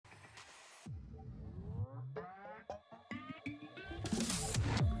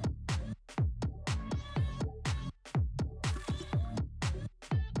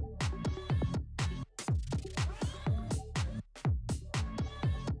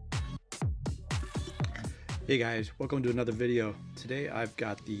Hey guys, welcome to another video. Today I've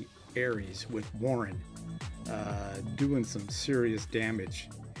got the Ares with Warren doing some serious damage.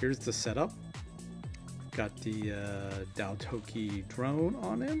 Here's the setup. Got the Daltoki drone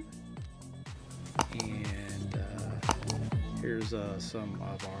on him, and here's some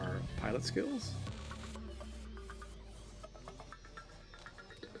of our pilot skills.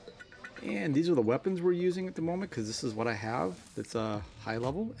 And these are the weapons we're using at the moment because this is what I have that's high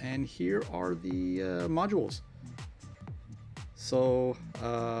level. And here are the modules. So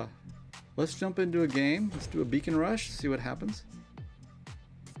let's jump into a game. Let's do a beacon rush, see what happens.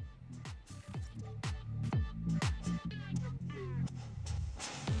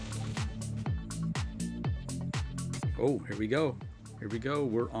 Oh, here we go. Here we go.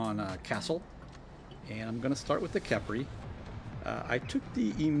 We're on Castle. And I'm going to start with the Kepri. I took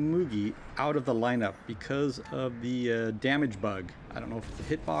the Imugi out of the lineup because of the damage bug. I don't know if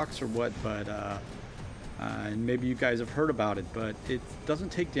it's a hitbox or what, but and maybe you guys have heard about it, but it doesn't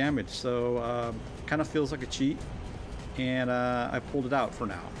take damage, so kind of feels like a cheat, and I pulled it out for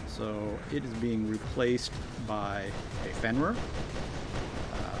now. So it is being replaced by a Fenrir,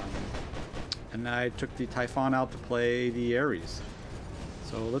 and I took the Typhon out to play the Ares.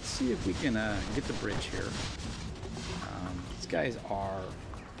 So let's see if we can get the bridge here. Guys are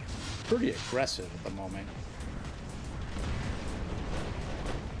pretty aggressive at the moment.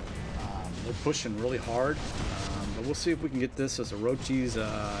 They're pushing really hard, but we'll see if we can get this as Orochi's,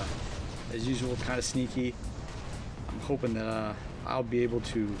 as usual, kind of sneaky. I'm hoping that I'll be able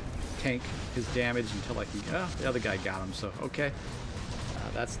to tank his damage until I can. The other guy got him, so okay,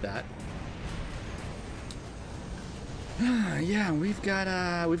 that's that. Yeah, we've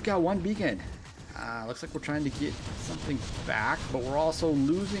got one beacon. Looks like we're trying to get something back, but we're also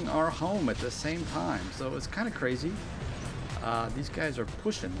losing our home at the same time. So it's kind of crazy. These guys are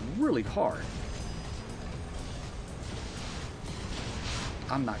pushing really hard.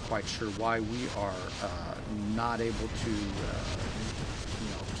 I'm not quite sure why we are not able to,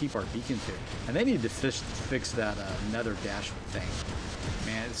 keep our beacons here. And they need to fix that nether dash thing.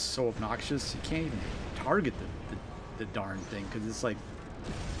 Man, it's so obnoxious. You can't even target the darn thing because it's like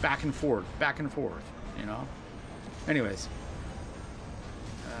back and forth, you know? Anyways.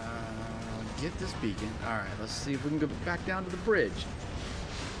 Get this beacon. Alright, let's see if we can go back down to the bridge.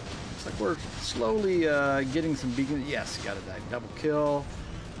 Looks like we're slowly getting some beacons. Yes, got a double kill.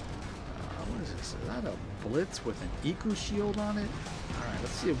 What is this? Is that a blitz with an eco shield on it? Alright,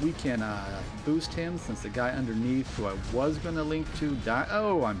 let's see if we can boost him since the guy underneath who I was going to link to died.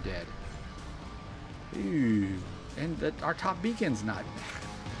 Oh, I'm dead. Ooh. And our top beacon's not.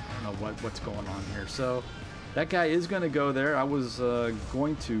 I don't know what's going on here. So that guy is going to go there. I was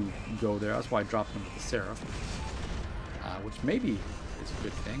going to go there. That's why I dropped him with the Seraph, which maybe is a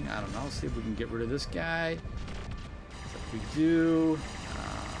good thing. I don't know. Let's see if we can get rid of this guy. If we do,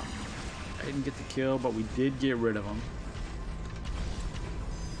 I didn't get the kill, but we did get rid of him.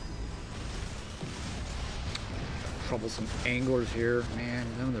 Troublesome anglers here, man.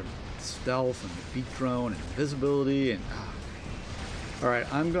 You know, they're stealth and the beak drone and invisibility and all right,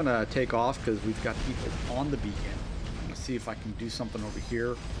 I'm gonna take off because we've got people on the beacon. I'm gonna see if I can do something over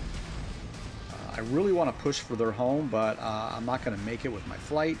here. I really want to push for their home, but I'm not gonna make it with my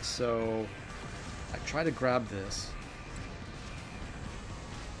flight, so I try to grab this.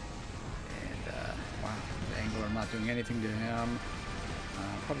 And wow, the angler, I'm not doing anything to him.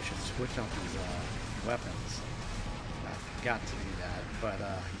 Probably should switch out these weapons. I've got to do that, but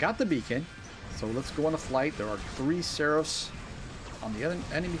got the beacon, so let's go on a flight. There are 3 Seraphs on the other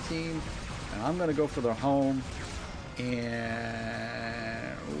enemy team, and I'm gonna go for their home.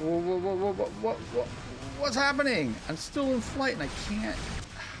 And what's happening? I'm still in flight and I can't.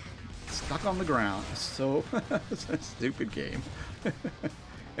 Stuck on the ground. So it's a stupid game.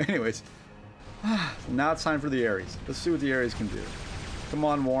 Anyways, now it's time for the Ares. Let's see what the Ares can do. Come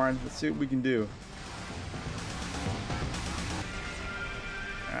on, Warren. Let's see what we can do.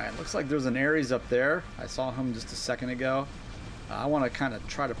 Alright, looks like there's an Ares up there. I saw him just a second ago. I want to kind of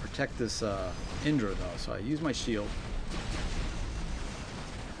try to protect this Indra, though, so I use my shield.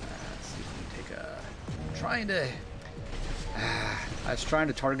 Let's see if we can take a... I was trying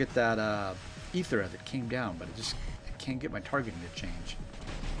to target that ether as it came down, but I can't get my targeting to change.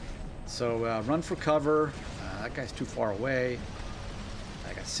 So run for cover. That guy's too far away.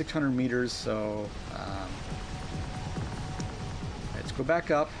 I got 600 meters, so let's go back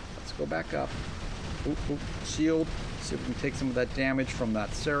up. Let's go back up. Oop, oop, shield. See if we can take some of that damage from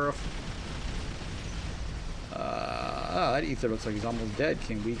that Seraph. That ether looks like he's almost dead.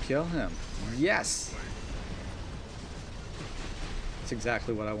 Can we kill him? Yes! That's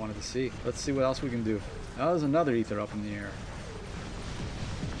exactly what I wanted to see. Let's see what else we can do. Oh, there's another ether up in the air.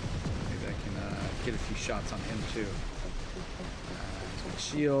 Maybe I can get a few shots on him too. He's got a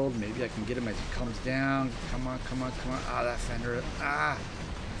shield. Maybe I can get him as he comes down. Come on, come on, come on. Ah, that fender. Ah,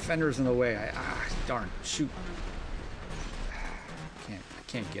 fender's in the way. Darn. Shoot. I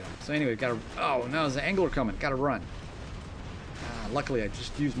can't get him. So anyway, gotta. Oh no, there's an angler coming. Gotta run. Luckily, I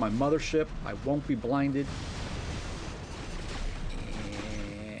just used my mothership. I won't be blinded.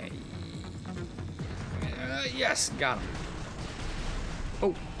 Yes, got him.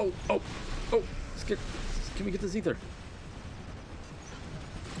 Oh, oh, oh, oh. Can we get this ether?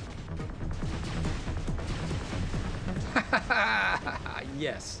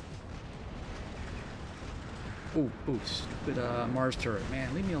 Yes. Oh, stupid Mars turret.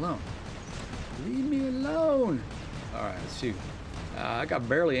 Man, leave me alone. Leave me alone. All right, let's see. I got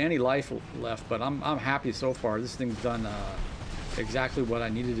barely any life left, but I'm happy so far. This thing's done exactly what I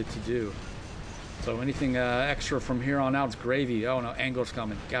needed it to do. So anything extra from here on out is gravy. Oh no, angler's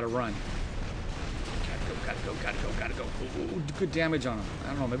coming. Gotta run. Gotta go. Ooh, good damage on him. I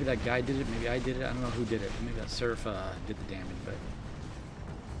don't know, maybe that guy did it, maybe I did it. I don't know who did it. Maybe that surf did the damage, but...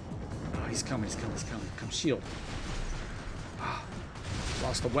 Oh, he's coming. Come, shield. Oh,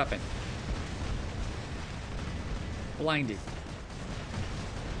 lost a weapon. Blinded.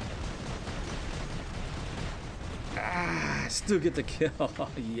 Still get the kill.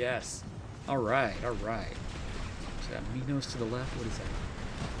 Yes. All right. So that Minos to the left. What is that?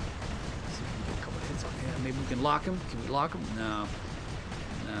 Let's see if we can get a couple of hits on him. Maybe we can lock him. Can we lock him? No.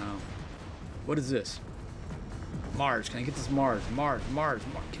 What is this? Mars. Can I get this Mars? Mars.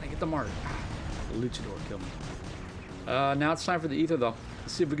 Can I get the Mars? The luchador killed me. Now it's time for the ether, though.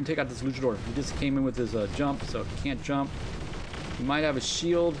 Let's see if we can take out this luchador. He just came in with his jump, so he can't jump. He might have a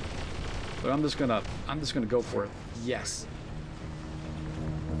shield, but I'm just gonna go for it. Yes.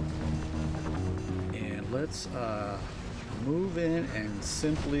 And let's move in and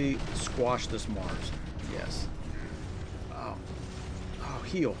simply squash this Mars. Yes. Oh,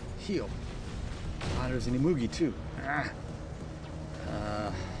 heal. There's an Imugi too.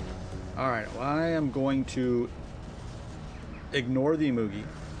 All right. Well, I am going to ignore the Imugi,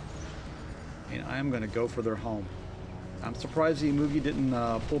 and I am going to go for their home. I'm surprised the Imugi didn't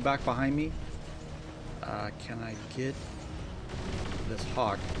pull back behind me. Can I get this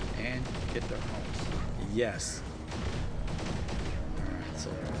hawk and get their home? Yes. Alright, so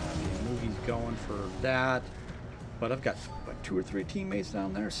the Imugi's going for that. But I've got, what, 2 or 3 teammates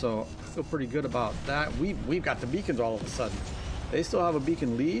down there, so I feel pretty good about that. We've got the beacons all of a sudden. They still have a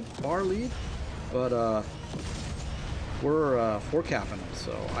beacon bar lead, but we're 4-capping them,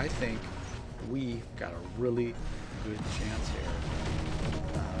 so I think we got a really good chance here.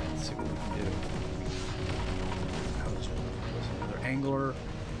 Let's see what we can do. There's another angler.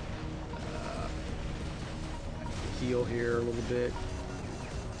 I need to heal here a little bit.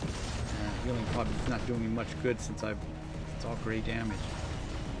 Healing probably not doing me much good since it's all gray damage.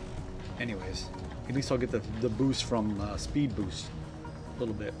 Anyways, at least I'll get the boost from speed boost a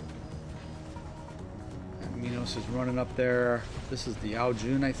little bit. Minos is running up there. This is the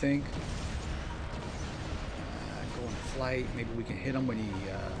Aljun, I think. Going flight. Maybe we can hit him when he...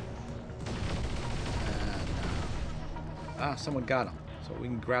 someone got him. So we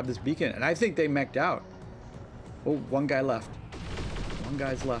can grab this beacon. And I think they mech'd out. Oh, one guy left. One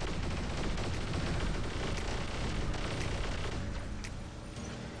guy's left.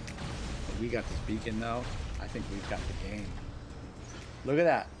 We got this beacon, though. I think we've got the game. Look at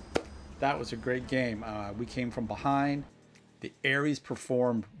that. That was a great game. We came from behind. The Ares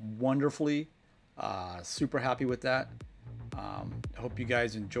performed wonderfully. Super happy with that. I hope you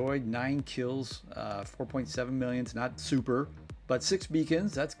guys enjoyed. 9 kills, 4.7 million. It's not super, but 6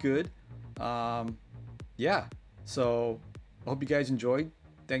 beacons. That's good. Yeah. So I hope you guys enjoyed.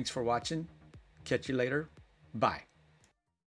 Thanks for watching. Catch you later. Bye.